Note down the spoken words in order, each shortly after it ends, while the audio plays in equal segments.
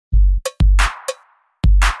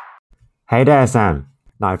Hey there, Sam.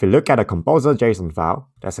 Now if you look at the composer.json file,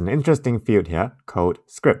 there's an interesting field here called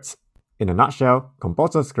scripts. In a nutshell,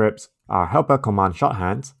 composer scripts are helper command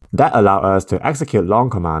shorthands that allow us to execute long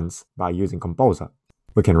commands by using composer.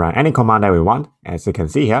 We can run any command that we want. As you can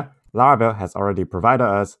see here, Laravel has already provided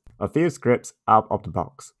us a few scripts out of the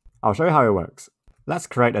box. I'll show you how it works. Let's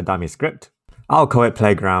create a dummy script. I'll call it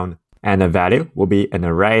playground, and the value will be an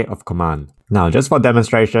array of command. Now just for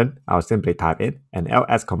demonstration, I'll simply type in an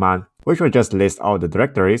ls command, which will just list all the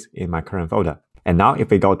directories in my current folder. And now if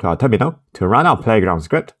we go to our terminal, to run our playground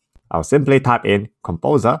script, I'll simply type in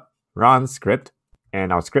composer run script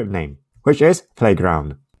and our script name, which is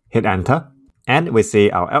playground. Hit enter, and we see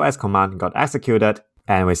our ls command got executed,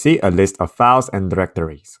 and we see a list of files and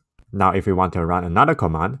directories. Now if we want to run another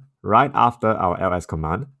command right after our ls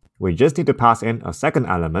command, we just need to pass in a second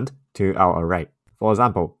element to our array. For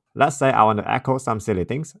example, let's say I want to echo some silly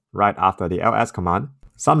things right after the ls command,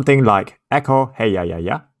 something like echo hey yeah yeah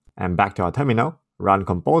yeah, and back to our terminal, run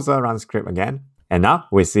composer run script again, and now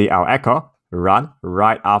we see our echo run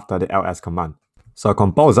right after the ls command. So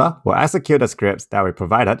composer will execute the scripts that we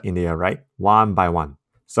provided in the array one by one.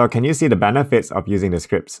 So can you see the benefits of using the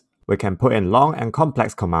scripts? We can put in long and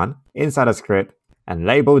complex command inside a script and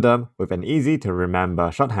label them with an easy to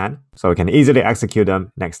remember shorthand so we can easily execute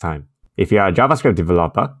them next time. If you are a JavaScript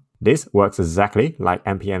developer, this works exactly like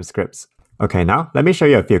npm scripts. Okay, now let me show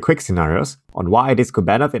you a few quick scenarios on why this could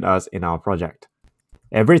benefit us in our project.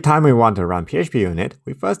 Every time we want to run PHP unit,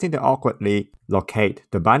 we first need to awkwardly locate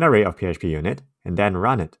the binary of PHP unit and then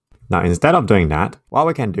run it. Now instead of doing that, what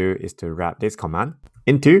we can do is to wrap this command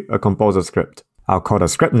into a composer script. I'll call the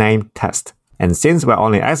script name test. And since we're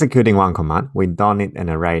only executing one command, we don't need an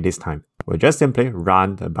array this time. We'll just simply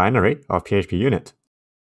run the binary of PHP unit.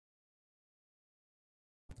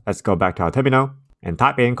 Let's go back to our terminal and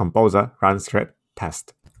type in composer run script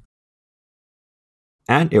test.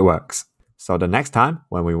 And it works. So the next time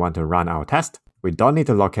when we want to run our test, we don't need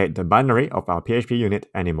to locate the binary of our PHP unit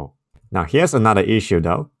anymore. Now here's another issue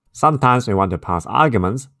though. Sometimes we want to pass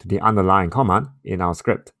arguments to the underlying command in our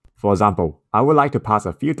script. For example, I would like to pass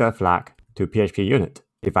a filter flag to PHP unit.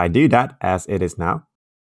 If I do that as it is now,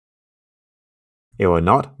 it will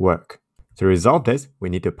not work. To resolve this, we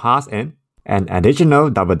need to pass in an additional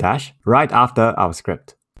double dash right after our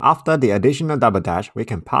script. After the additional double dash, we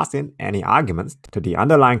can pass in any arguments to the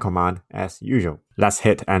underlying command as usual. Let's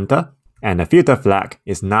hit enter, and the filter flag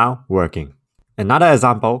is now working. Another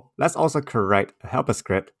example, let's also create a helper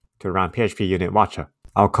script to run PHP unit watcher.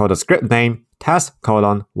 I'll call the script name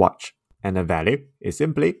test:watch, and the value is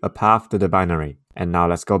simply a path to the binary. And now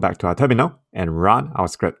let's go back to our terminal and run our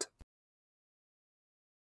script.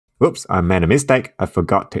 Oops, I made a mistake. I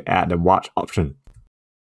forgot to add the watch option.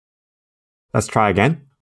 Let's try again.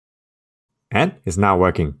 And it's now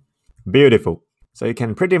working. Beautiful. So you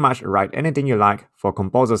can pretty much write anything you like for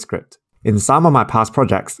composer script. In some of my past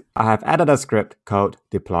projects, I have added a script called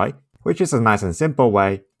deploy, which is a nice and simple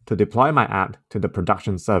way to deploy my app to the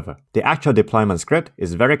production server. The actual deployment script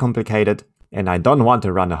is very complicated, and I don't want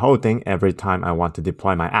to run the whole thing every time I want to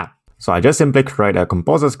deploy my app. So I just simply create a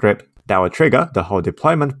composer script that will trigger the whole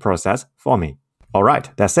deployment process for me. Alright,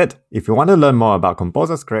 that's it. If you want to learn more about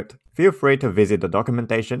composer script, feel free to visit the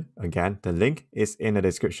documentation. Again, the link is in the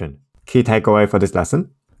description. Key takeaway for this lesson: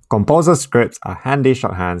 composer scripts are handy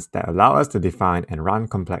shorthands that allow us to define and run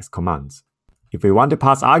complex commands. If we want to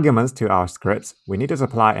pass arguments to our scripts, we need to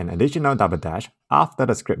supply an additional double dash after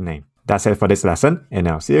the script name. That's it for this lesson, and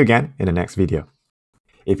I'll see you again in the next video.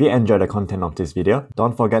 If you enjoyed the content of this video,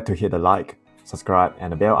 don't forget to hit the like, subscribe,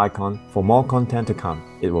 and the bell icon for more content to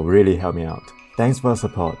come. It will really help me out. Thanks for the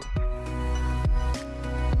support.